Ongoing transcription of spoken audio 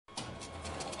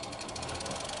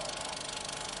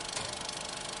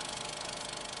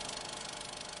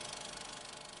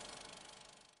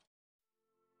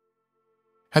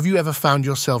Have you ever found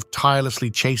yourself tirelessly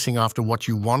chasing after what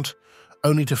you want,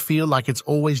 only to feel like it's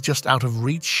always just out of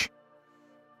reach?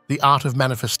 The art of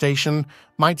manifestation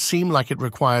might seem like it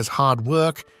requires hard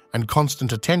work and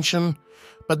constant attention,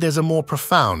 but there's a more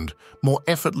profound, more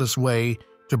effortless way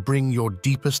to bring your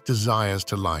deepest desires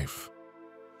to life.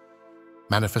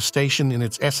 Manifestation, in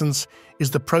its essence, is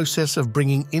the process of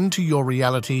bringing into your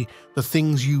reality the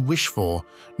things you wish for,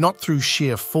 not through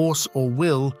sheer force or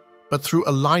will, but through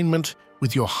alignment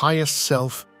with your highest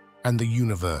self and the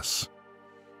universe.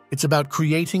 It's about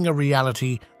creating a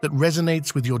reality that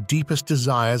resonates with your deepest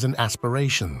desires and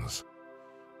aspirations.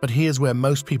 But here's where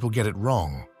most people get it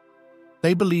wrong.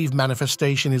 They believe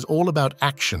manifestation is all about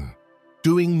action,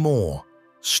 doing more,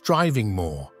 striving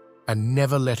more, and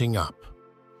never letting up.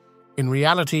 In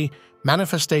reality,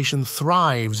 manifestation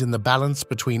thrives in the balance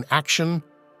between action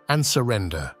and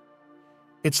surrender.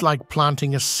 It's like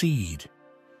planting a seed.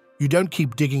 You don't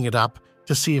keep digging it up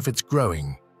to see if it's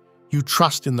growing. You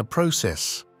trust in the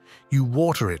process. You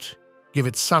water it, give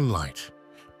it sunlight,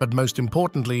 but most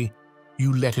importantly,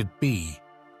 you let it be,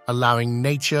 allowing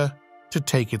nature to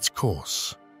take its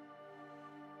course.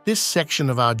 This section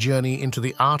of our journey into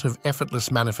the art of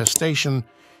effortless manifestation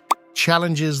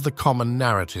challenges the common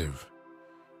narrative.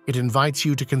 It invites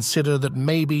you to consider that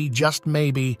maybe, just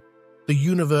maybe, the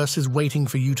universe is waiting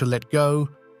for you to let go,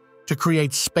 to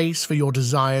create space for your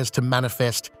desires to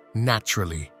manifest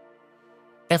naturally.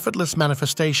 Effortless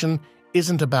manifestation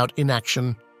isn't about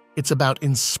inaction, it's about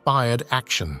inspired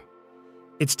action.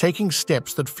 It's taking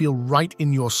steps that feel right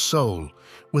in your soul,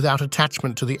 without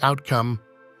attachment to the outcome,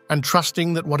 and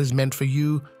trusting that what is meant for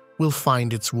you will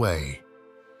find its way.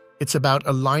 It's about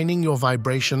aligning your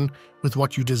vibration with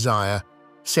what you desire,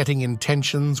 setting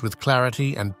intentions with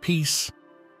clarity and peace,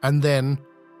 and then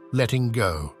letting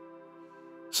go.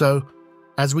 So,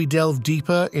 as we delve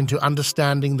deeper into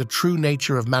understanding the true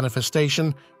nature of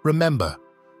manifestation, remember,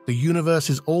 the universe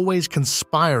is always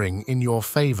conspiring in your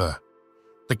favor.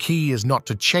 The key is not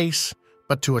to chase,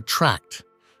 but to attract.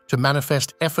 To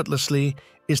manifest effortlessly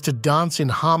is to dance in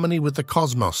harmony with the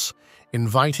cosmos,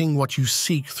 inviting what you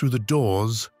seek through the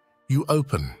doors you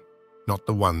open, not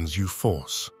the ones you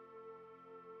force.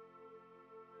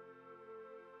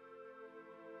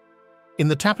 In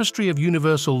the tapestry of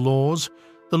universal laws,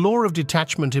 the law of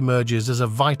detachment emerges as a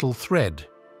vital thread.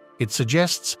 It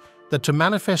suggests that to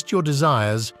manifest your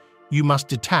desires, you must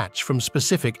detach from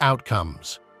specific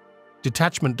outcomes.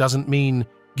 Detachment doesn't mean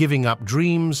giving up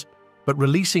dreams, but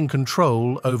releasing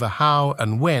control over how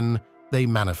and when they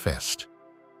manifest.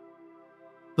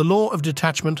 The law of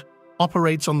detachment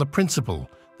operates on the principle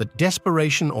that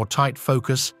desperation or tight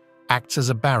focus acts as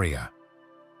a barrier.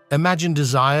 Imagine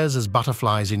desires as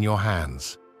butterflies in your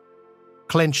hands.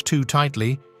 Clench too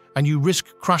tightly, and you risk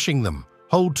crushing them.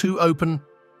 Hold too open,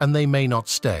 and they may not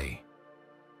stay.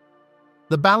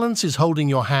 The balance is holding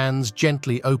your hands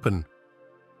gently open.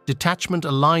 Detachment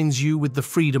aligns you with the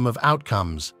freedom of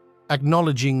outcomes,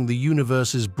 acknowledging the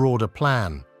universe's broader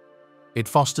plan. It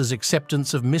fosters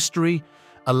acceptance of mystery,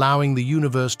 allowing the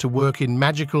universe to work in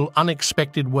magical,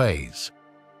 unexpected ways.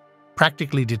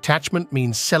 Practically, detachment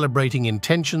means celebrating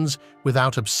intentions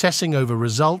without obsessing over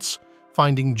results,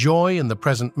 finding joy in the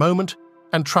present moment,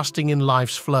 and trusting in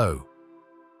life's flow.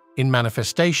 In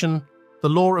manifestation, the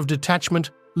law of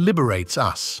detachment liberates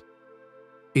us.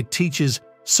 It teaches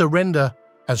surrender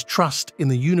as trust in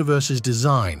the universe's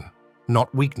design,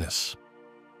 not weakness.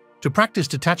 To practice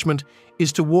detachment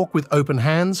is to walk with open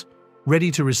hands,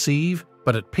 ready to receive,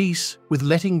 but at peace with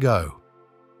letting go.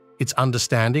 It's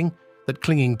understanding that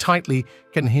clinging tightly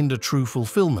can hinder true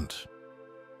fulfillment.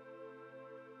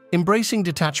 Embracing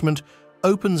detachment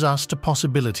opens us to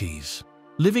possibilities,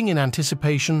 living in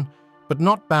anticipation, but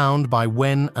not bound by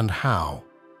when and how.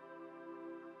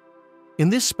 In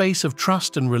this space of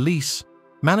trust and release,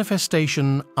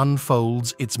 manifestation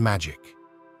unfolds its magic.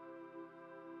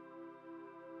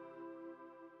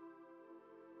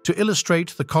 To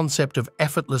illustrate the concept of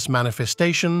effortless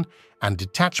manifestation and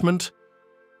detachment,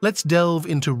 let's delve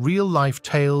into real-life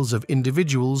tales of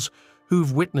individuals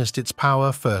who've witnessed its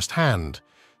power firsthand,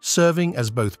 serving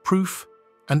as both proof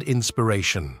and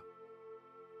inspiration.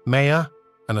 Maya,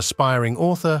 an aspiring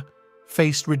author,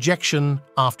 faced rejection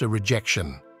after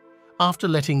rejection. After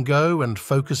letting go and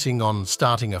focusing on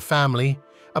starting a family,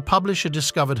 a publisher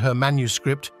discovered her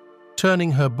manuscript,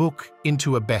 turning her book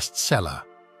into a bestseller.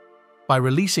 By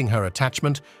releasing her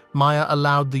attachment, Maya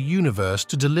allowed the universe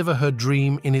to deliver her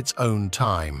dream in its own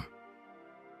time.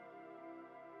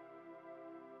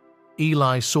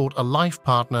 Eli sought a life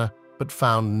partner but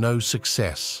found no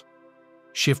success.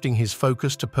 Shifting his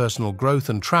focus to personal growth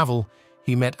and travel,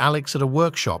 he met Alex at a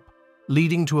workshop,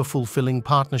 leading to a fulfilling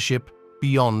partnership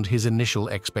beyond his initial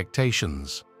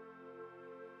expectations.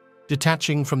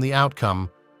 Detaching from the outcome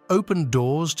opened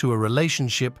doors to a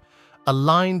relationship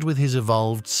aligned with his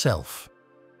evolved self.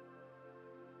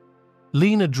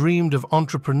 Lena dreamed of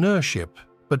entrepreneurship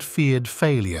but feared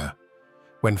failure.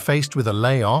 When faced with a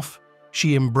layoff,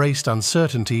 she embraced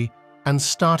uncertainty and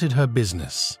started her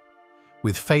business.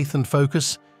 With faith and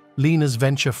focus, Lena's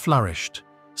venture flourished,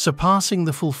 surpassing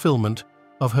the fulfillment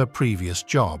of her previous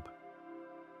job.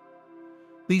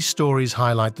 These stories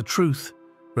highlight the truth.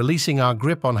 Releasing our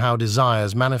grip on how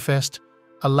desires manifest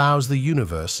allows the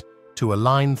universe to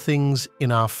align things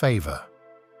in our favor.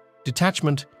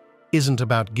 Detachment isn't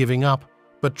about giving up,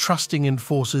 but trusting in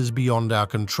forces beyond our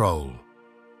control.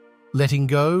 Letting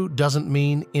go doesn't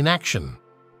mean inaction.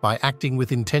 By acting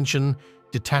with intention,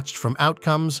 detached from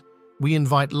outcomes, we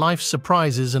invite life's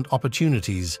surprises and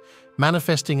opportunities,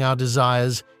 manifesting our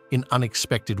desires in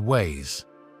unexpected ways.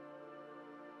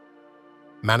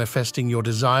 Manifesting your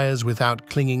desires without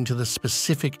clinging to the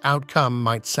specific outcome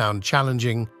might sound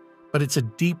challenging, but it's a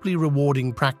deeply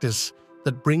rewarding practice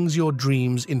that brings your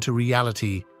dreams into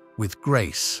reality with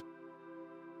grace.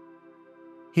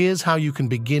 Here's how you can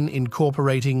begin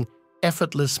incorporating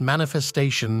effortless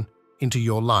manifestation into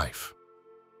your life.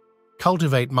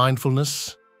 Cultivate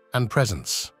mindfulness and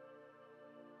presence.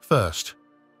 First,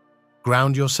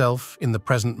 ground yourself in the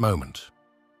present moment.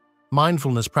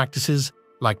 Mindfulness practices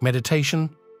like meditation,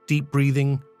 deep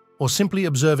breathing, or simply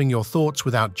observing your thoughts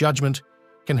without judgment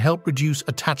can help reduce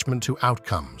attachment to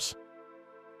outcomes.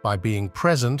 By being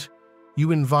present,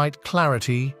 you invite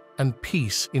clarity and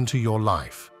peace into your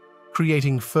life,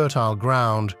 creating fertile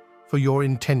ground for your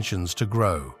intentions to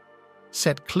grow.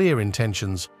 Set clear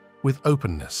intentions with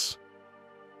openness.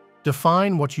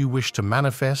 Define what you wish to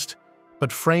manifest,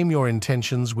 but frame your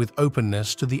intentions with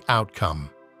openness to the outcome.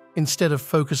 Instead of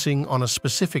focusing on a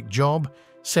specific job,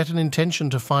 set an intention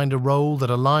to find a role that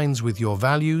aligns with your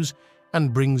values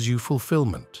and brings you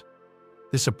fulfillment.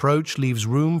 This approach leaves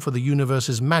room for the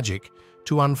universe's magic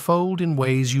to unfold in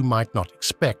ways you might not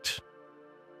expect.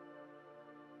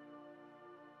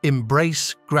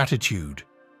 Embrace gratitude.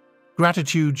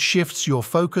 Gratitude shifts your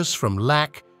focus from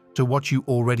lack to what you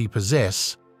already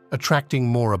possess, attracting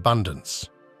more abundance.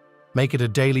 Make it a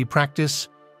daily practice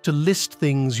to list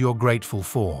things you're grateful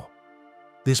for.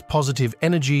 This positive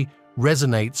energy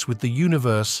resonates with the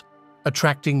universe,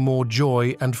 attracting more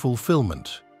joy and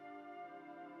fulfillment.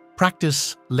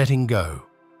 Practice letting go.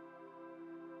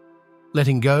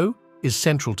 Letting go is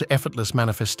central to effortless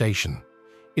manifestation.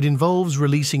 It involves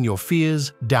releasing your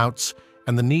fears, doubts,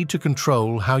 and the need to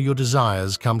control how your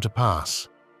desires come to pass.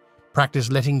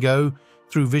 Practice letting go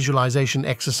through visualization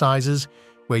exercises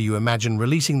where you imagine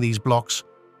releasing these blocks,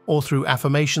 or through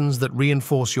affirmations that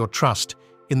reinforce your trust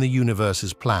in the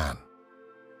universe's plan.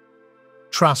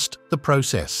 Trust the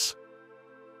process.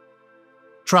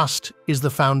 Trust is the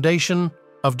foundation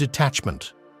of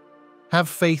detachment. Have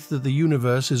faith that the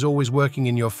universe is always working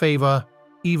in your favor,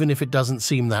 even if it doesn't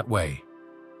seem that way.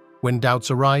 When doubts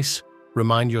arise,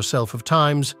 remind yourself of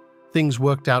times things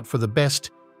worked out for the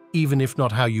best, even if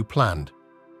not how you planned.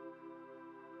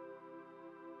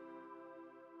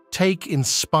 Take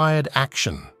inspired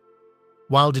action.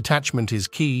 While detachment is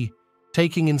key,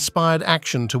 taking inspired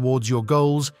action towards your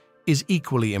goals is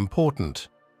equally important.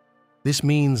 This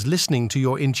means listening to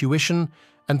your intuition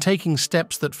and taking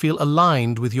steps that feel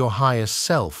aligned with your highest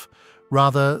self,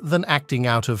 rather than acting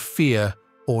out of fear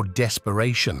or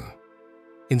desperation.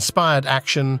 Inspired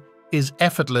action is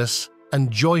effortless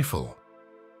and joyful,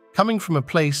 coming from a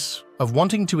place of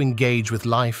wanting to engage with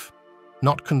life,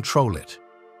 not control it.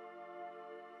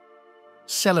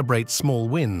 Celebrate small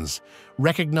wins.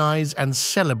 Recognize and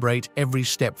celebrate every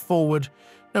step forward,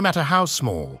 no matter how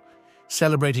small.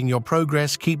 Celebrating your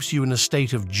progress keeps you in a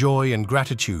state of joy and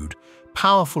gratitude,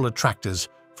 powerful attractors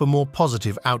for more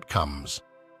positive outcomes.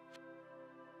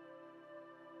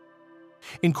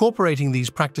 Incorporating these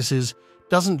practices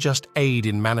doesn't just aid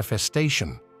in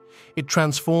manifestation. It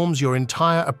transforms your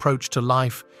entire approach to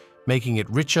life, making it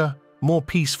richer, more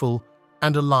peaceful,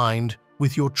 and aligned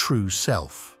with your true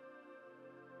self.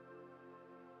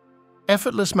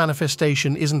 Effortless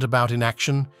manifestation isn't about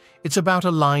inaction, it's about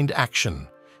aligned action,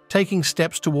 taking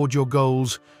steps toward your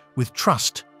goals with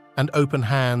trust and open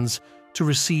hands to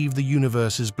receive the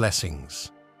universe's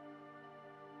blessings.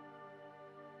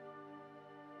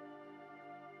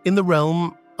 In the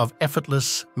realm of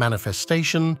effortless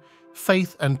manifestation,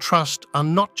 faith and trust are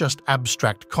not just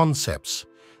abstract concepts,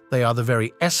 they are the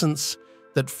very essence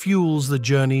that fuels the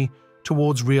journey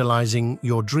towards realizing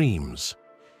your dreams.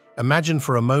 Imagine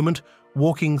for a moment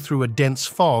walking through a dense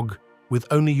fog with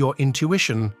only your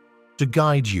intuition to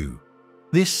guide you.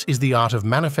 This is the art of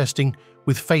manifesting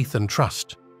with faith and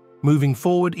trust, moving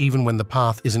forward even when the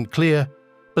path isn't clear,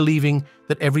 believing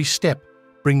that every step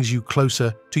brings you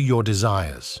closer to your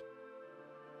desires.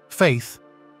 Faith,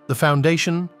 the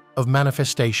foundation of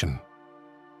manifestation.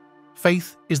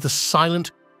 Faith is the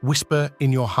silent whisper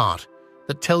in your heart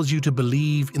that tells you to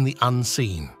believe in the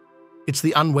unseen. It's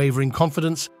the unwavering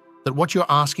confidence that what you're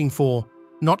asking for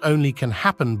not only can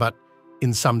happen but,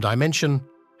 in some dimension,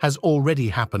 has already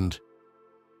happened.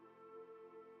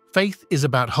 Faith is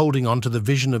about holding on to the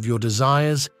vision of your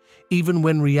desires even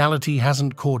when reality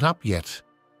hasn't caught up yet.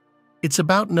 It's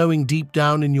about knowing deep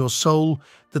down in your soul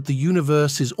that the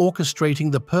universe is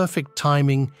orchestrating the perfect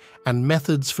timing and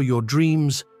methods for your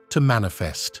dreams to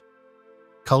manifest.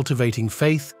 Cultivating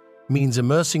faith means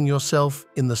immersing yourself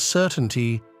in the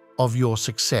certainty of your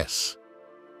success.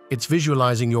 It's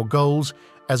visualizing your goals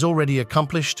as already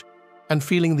accomplished and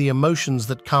feeling the emotions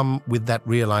that come with that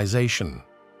realization.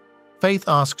 Faith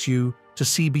asks you to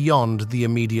see beyond the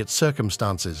immediate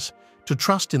circumstances, to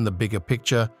trust in the bigger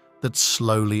picture that's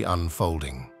slowly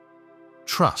unfolding.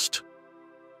 Trust,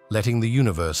 letting the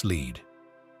universe lead.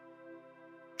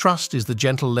 Trust is the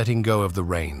gentle letting go of the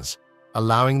reins,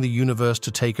 allowing the universe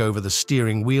to take over the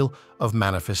steering wheel of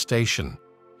manifestation.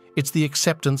 It's the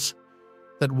acceptance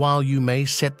that while you may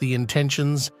set the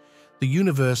intentions, the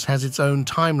universe has its own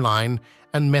timeline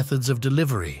and methods of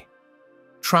delivery.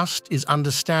 Trust is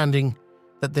understanding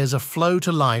that there's a flow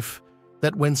to life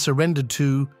that, when surrendered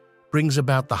to, brings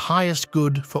about the highest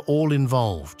good for all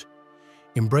involved.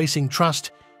 Embracing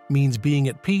trust means being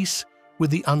at peace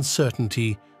with the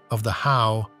uncertainty of the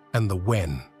how and the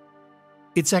when.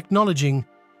 It's acknowledging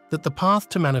that the path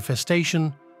to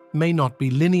manifestation may not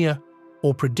be linear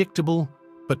or predictable,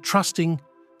 but trusting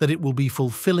that it will be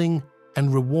fulfilling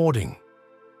and rewarding.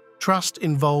 Trust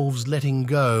involves letting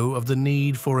go of the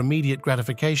need for immediate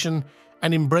gratification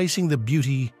and embracing the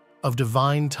beauty of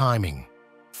divine timing.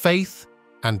 Faith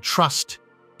and trust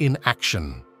in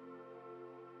action.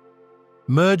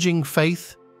 Merging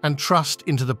faith and trust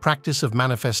into the practice of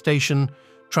manifestation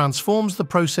transforms the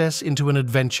process into an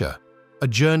adventure, a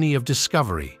journey of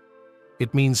discovery.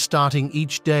 It means starting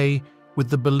each day with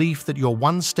the belief that you're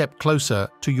one step closer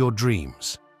to your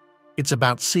dreams. It's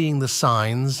about seeing the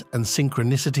signs and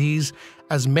synchronicities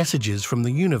as messages from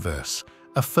the universe,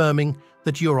 affirming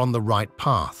that you're on the right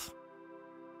path.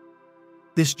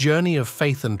 This journey of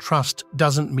faith and trust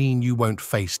doesn't mean you won't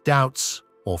face doubts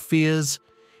or fears.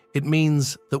 It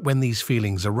means that when these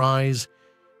feelings arise,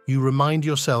 you remind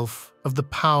yourself of the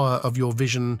power of your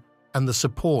vision and the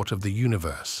support of the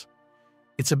universe.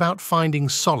 It's about finding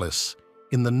solace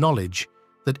in the knowledge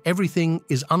that everything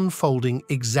is unfolding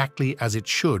exactly as it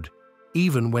should,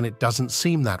 even when it doesn't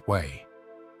seem that way.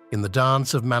 In the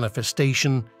dance of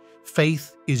manifestation,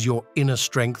 faith is your inner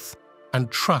strength and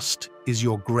trust is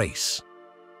your grace.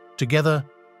 Together,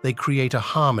 they create a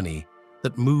harmony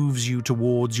that moves you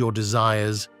towards your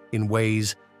desires in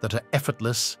ways that are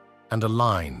effortless and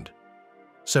aligned.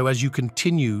 So as you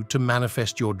continue to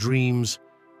manifest your dreams,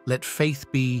 let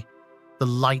faith be the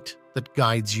light that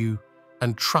guides you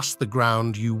and trust the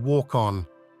ground you walk on.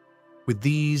 With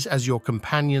these as your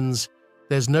companions,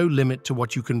 there's no limit to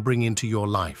what you can bring into your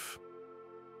life.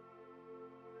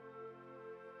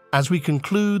 As we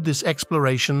conclude this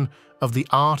exploration of the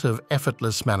art of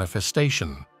effortless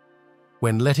manifestation,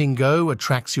 when letting go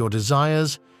attracts your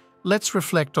desires, let's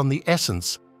reflect on the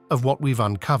essence of what we've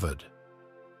uncovered.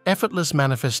 Effortless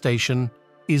manifestation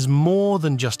is more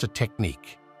than just a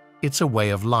technique. It's a way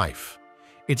of life.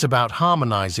 It's about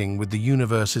harmonizing with the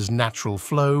universe's natural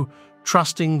flow,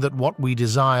 trusting that what we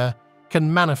desire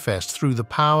can manifest through the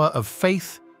power of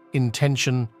faith,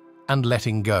 intention, and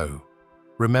letting go.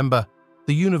 Remember,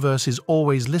 the universe is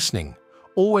always listening,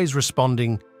 always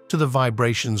responding to the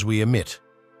vibrations we emit.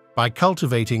 By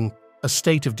cultivating a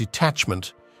state of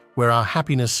detachment where our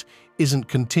happiness isn't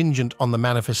contingent on the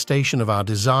manifestation of our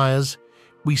desires,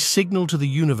 we signal to the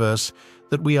universe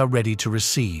that we are ready to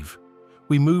receive.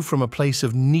 We move from a place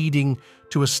of needing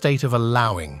to a state of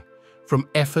allowing, from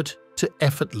effort to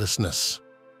effortlessness.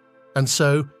 And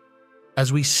so,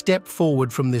 as we step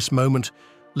forward from this moment,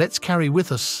 let's carry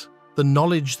with us the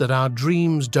knowledge that our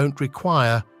dreams don't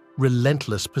require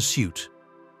relentless pursuit.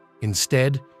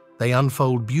 Instead, they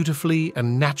unfold beautifully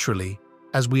and naturally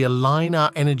as we align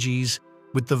our energies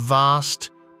with the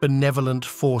vast, benevolent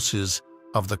forces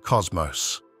of the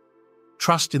cosmos.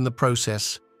 Trust in the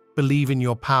process, believe in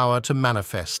your power to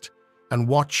manifest, and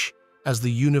watch as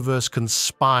the universe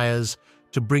conspires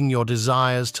to bring your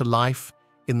desires to life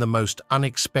in the most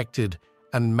unexpected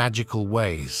and magical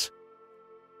ways.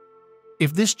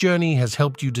 If this journey has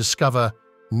helped you discover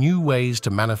new ways to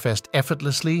manifest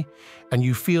effortlessly, and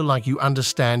you feel like you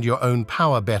understand your own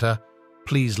power better,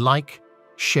 please like,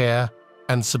 share,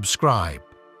 and subscribe.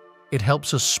 It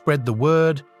helps us spread the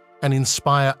word and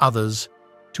inspire others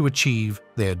to achieve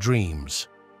their dreams.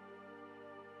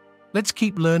 Let's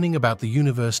keep learning about the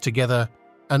universe together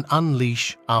and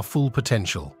unleash our full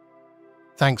potential.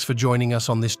 Thanks for joining us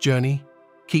on this journey.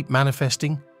 Keep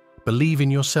manifesting, believe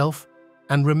in yourself,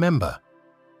 and remember,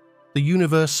 the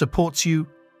universe supports you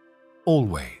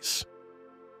always.